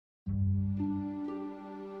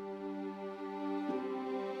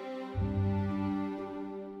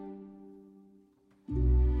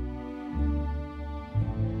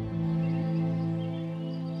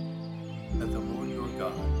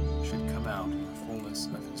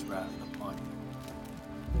upon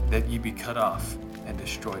you, that ye be cut off and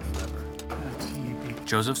destroyed forever.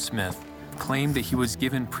 Joseph Smith claimed that he was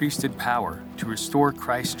given priesthood power to restore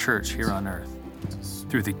Christ's church here on earth.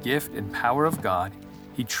 Through the gift and power of God,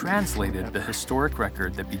 he translated the historic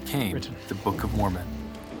record that became the Book of Mormon.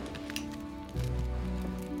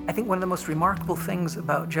 I think one of the most remarkable things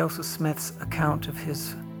about Joseph Smith's account of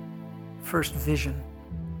his first vision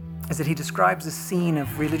is that he describes a scene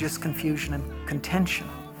of religious confusion and contention.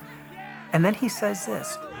 And then he says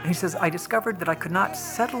this, he says, I discovered that I could not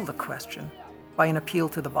settle the question by an appeal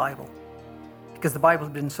to the Bible, because the Bible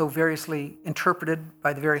had been so variously interpreted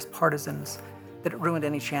by the various partisans that it ruined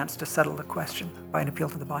any chance to settle the question by an appeal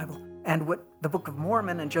to the Bible. And what the Book of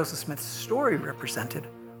Mormon and Joseph Smith's story represented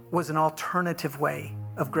was an alternative way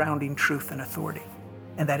of grounding truth and authority,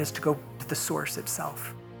 and that is to go to the source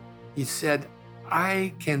itself. He said,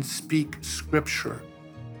 I can speak Scripture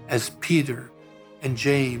as Peter and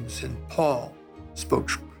James and Paul spoke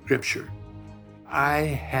Scripture. I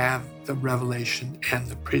have the revelation and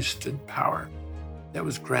the priesthood power that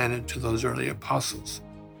was granted to those early apostles.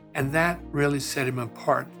 And that really set him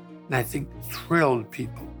apart, and I think thrilled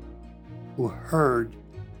people who heard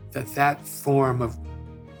that that form of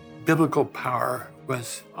biblical power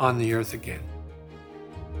was on the earth again.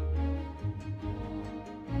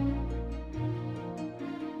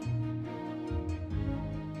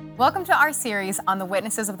 Welcome to our series on the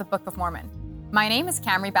Witnesses of the Book of Mormon. My name is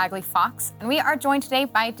Camry Bagley Fox, and we are joined today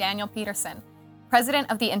by Daniel Peterson,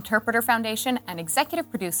 President of the Interpreter Foundation and Executive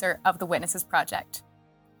Producer of the Witnesses Project.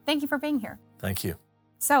 Thank you for being here. Thank you.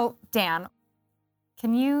 So, Dan,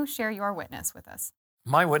 can you share your witness with us?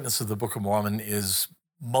 My witness of the Book of Mormon is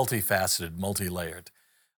multifaceted, multi-layered.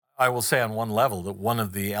 I will say on one level that one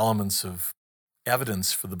of the elements of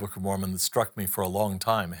evidence for the Book of Mormon that struck me for a long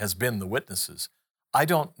time has been the witnesses. I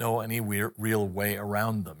don't know any real way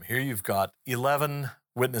around them. Here you've got 11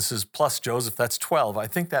 witnesses plus Joseph, that's 12. I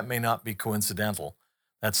think that may not be coincidental.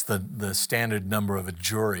 That's the standard number of a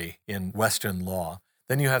jury in Western law.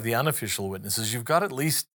 Then you have the unofficial witnesses. You've got at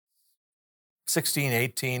least 16,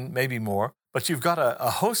 18, maybe more. But you've got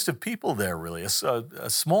a host of people there, really, a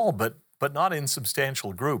small but not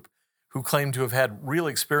insubstantial group who claim to have had real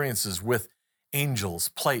experiences with angels,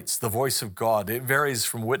 plates, the voice of God. It varies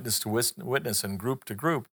from witness to witness and group to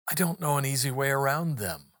group. I don't know an easy way around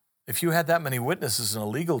them. If you had that many witnesses in a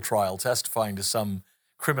legal trial testifying to some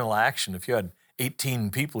criminal action, if you had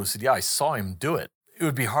 18 people who said, yeah, I saw him do it, it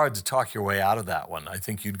would be hard to talk your way out of that one. I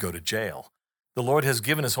think you'd go to jail. The Lord has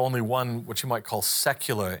given us only one, what you might call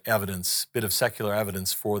secular evidence, bit of secular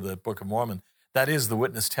evidence for the Book of Mormon. That is the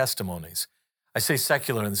witness testimonies. I say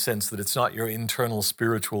secular in the sense that it's not your internal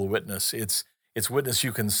spiritual witness. It's witness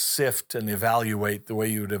you can sift and evaluate the way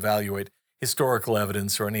you would evaluate historical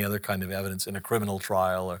evidence or any other kind of evidence in a criminal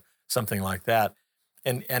trial or something like that.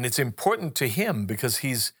 And it's important to him because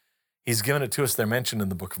he's given it to us. They're mentioned in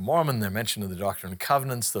the Book of Mormon. They're mentioned in the Doctrine and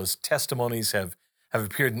Covenants. Those testimonies have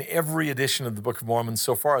appeared in every edition of the Book of Mormon,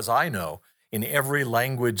 so far as I know, in every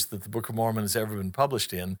language that the Book of Mormon has ever been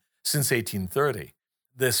published in since 1830.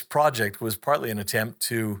 This project was partly an attempt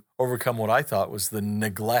to overcome what I thought was the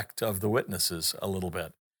neglect of the witnesses a little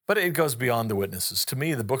bit. But it goes beyond the witnesses. To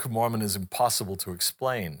me, the Book of Mormon is impossible to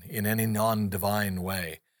explain in any non-divine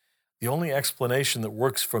way. The only explanation that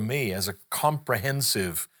works for me as a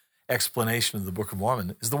comprehensive explanation of the Book of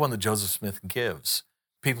Mormon is the one that Joseph Smith gives.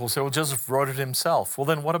 People say, well, Joseph wrote it himself. Well,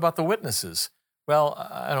 then what about the witnesses? Well,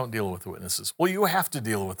 I don't deal with the witnesses. Well, you have to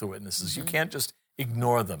deal with the witnesses. You can't just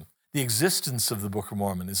ignore them. The existence of the Book of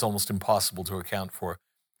Mormon is almost impossible to account for.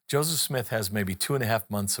 Joseph Smith has maybe 2.5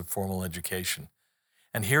 months of formal education.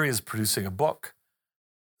 And here he is producing a book.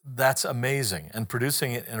 That's amazing. And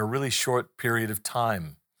producing it in a really short period of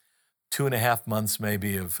time. 2.5 months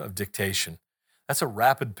maybe of dictation. That's a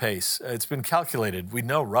rapid pace. It's been calculated. We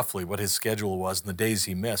know roughly what his schedule was and the days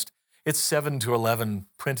he missed. It's 7 to 11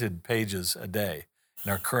 printed pages a day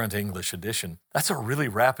in our current English edition. That's a really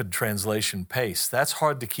rapid translation pace. That's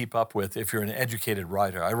hard to keep up with if you're an educated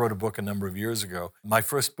writer. I wrote a book a number of years ago, my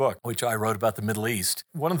first book, which I wrote about the Middle East.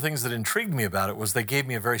 One of the things that intrigued me about it was they gave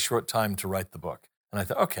me a very short time to write the book. And I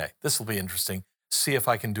thought, okay, this will be interesting. See if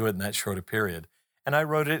I can do it in that short a period. And I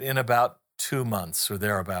wrote it in about 2 months or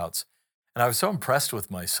thereabouts. And I was so impressed with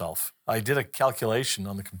myself. I did a calculation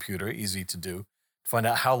on the computer, easy to do, to find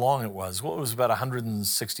out how long it was. Well, it was about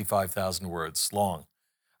 165,000 words long.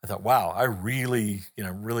 I thought, wow, I really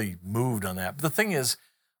moved on that. But the thing is,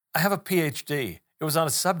 I have a PhD. It was on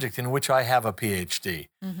a subject in which I have a PhD.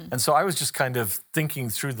 Mm-hmm. And so I was just kind of thinking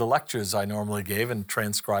through the lectures I normally gave and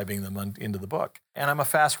transcribing them into the book. And I'm a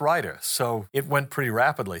fast writer, so it went pretty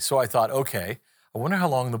rapidly. So I thought, okay, I wonder how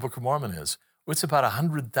long the Book of Mormon is. It's about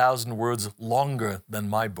 100,000 words longer than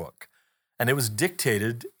my book. And it was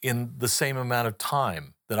dictated in the same amount of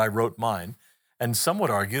time that I wrote mine. And some would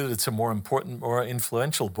argue that it's a more important, more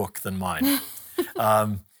influential book than mine.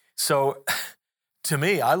 So to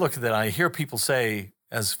me, I look at that and I hear people say,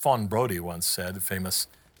 as Fawn Brodie once said, a famous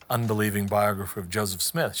unbelieving biographer of Joseph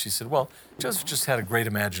Smith, she said, well, Joseph just had a great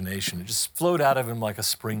imagination. It just flowed out of him like a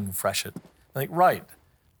spring freshet. I think, right.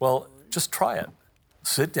 Well, just try it.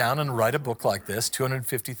 Sit down and write a book like this,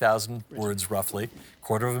 250,000 words roughly,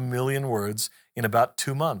 250,000 words in about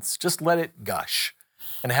 2 months. Just let it gush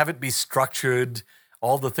and have it be structured,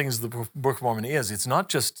 all the things the Book of Mormon is. It's not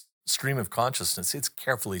just stream of consciousness, it's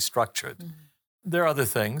carefully structured. Mm-hmm. There are other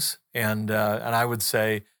things, and I would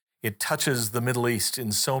say it touches the Middle East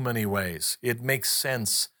in so many ways. It makes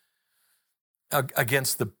sense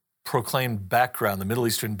against the proclaimed background, the Middle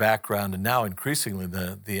Eastern background, and now increasingly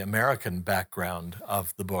the American background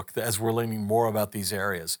of the book, as we're learning more about these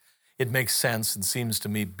areas. It makes sense and seems to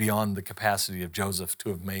me beyond the capacity of Joseph to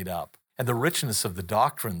have made up. And the richness of the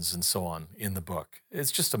doctrines and so on in the book,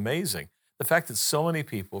 it's just amazing. The fact that so many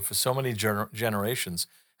people for so many generations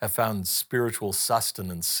have found spiritual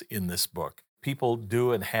sustenance in this book. People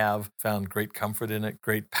do and have found great comfort in it,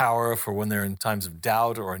 great power for when they're in times of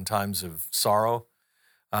doubt or in times of sorrow.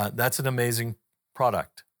 That's an amazing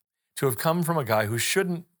product. To have come from a guy who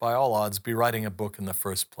shouldn't, by all odds, be writing a book in the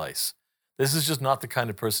first place. This is just not the kind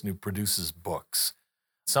of person who produces books.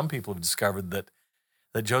 Some people have discovered that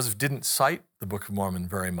Joseph didn't cite the Book of Mormon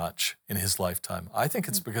very much in his lifetime. I think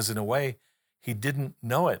it's because, in a way, he didn't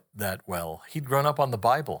know it that well. He'd grown up on the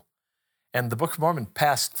Bible, and the Book of Mormon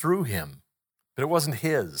passed through him, but it wasn't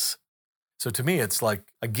his. So to me, it's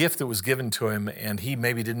like a gift that was given to him, and he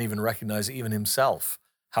maybe didn't even recognize even himself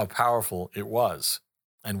how powerful it was.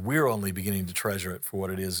 And we're only beginning to treasure it for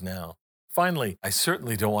what it is now. Finally, I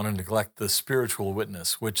certainly don't want to neglect the spiritual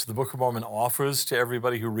witness, which the Book of Mormon offers to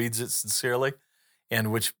everybody who reads it sincerely,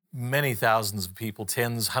 and which many thousands of people,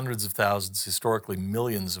 tens, hundreds of thousands, historically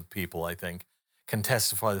millions of people, I think, can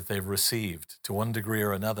testify that they've received to one degree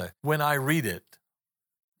or another. When I read it,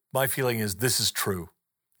 my feeling is this is true.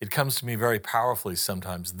 It comes to me very powerfully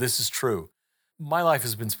sometimes. This is true. My life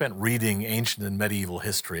has been spent reading ancient and medieval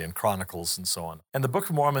history and chronicles and so on. And the Book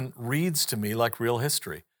of Mormon reads to me like real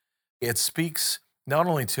history. It speaks not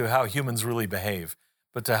only to how humans really behave,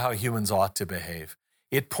 but to how humans ought to behave.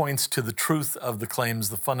 It points to the truth of the claims,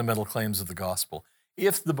 the fundamental claims of the gospel.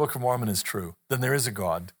 If the Book of Mormon is true, then there is a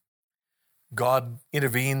God. God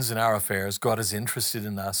intervenes in our affairs. God is interested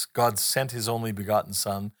in us. God sent his only begotten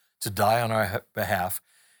Son to die on our behalf.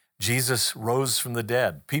 Jesus rose from the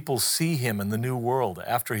dead. People see him in the new world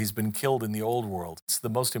after he's been killed in the old world. It's the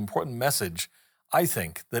most important message, I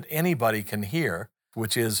think, that anybody can hear,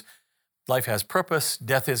 which is life has purpose,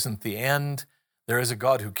 death isn't the end. There is a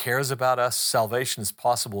God who cares about us. Salvation is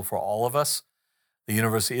possible for all of us. The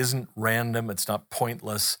universe isn't random. It's not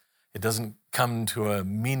pointless. It doesn't come to a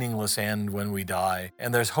meaningless end when we die.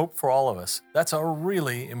 And there's hope for all of us. That's a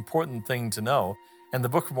really important thing to know. And the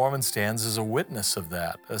Book of Mormon stands as a witness of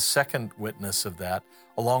that, a second witness of that,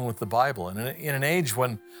 along with the Bible. And in an age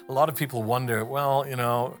when a lot of people wonder, well,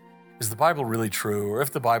 is the Bible really true? Or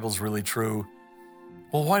if the Bible's really true,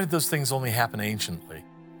 well, why did those things only happen anciently?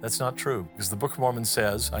 That's not true, because the Book of Mormon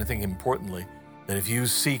says, I think importantly, that if you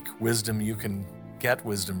seek wisdom, you can get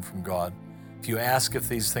wisdom from God. If you ask if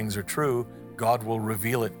these things are true, God will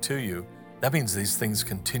reveal it to you. That means these things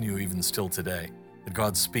continue even still today, that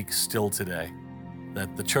God speaks still today,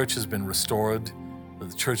 that the church has been restored, that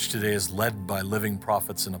the church today is led by living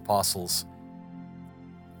prophets and apostles.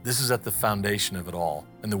 This is at the foundation of it all,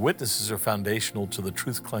 and the witnesses are foundational to the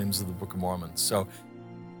truth claims of the Book of Mormon. So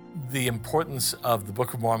the importance of the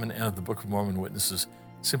Book of Mormon and of the Book of Mormon witnesses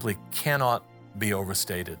simply cannot be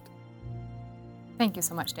overstated. Thank you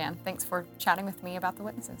so much, Dan. Thanks for chatting with me about the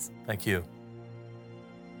witnesses. Thank you.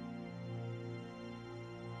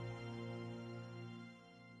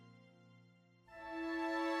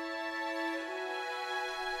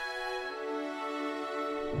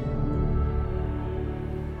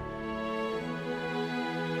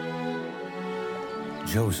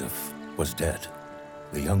 Joseph was dead.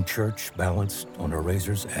 The young church balanced on a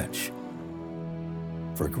razor's edge.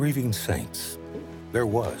 For grieving saints, there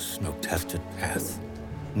was no tested path,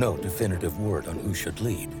 no definitive word on who should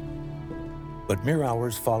lead. But mere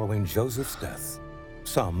hours following Joseph's death,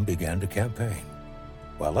 some began to campaign,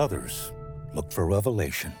 while others looked for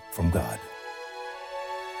revelation from God.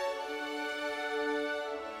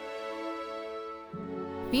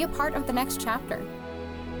 Be a part of the next chapter.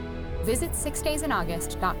 Visit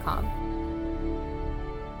 6daysinAugust.com.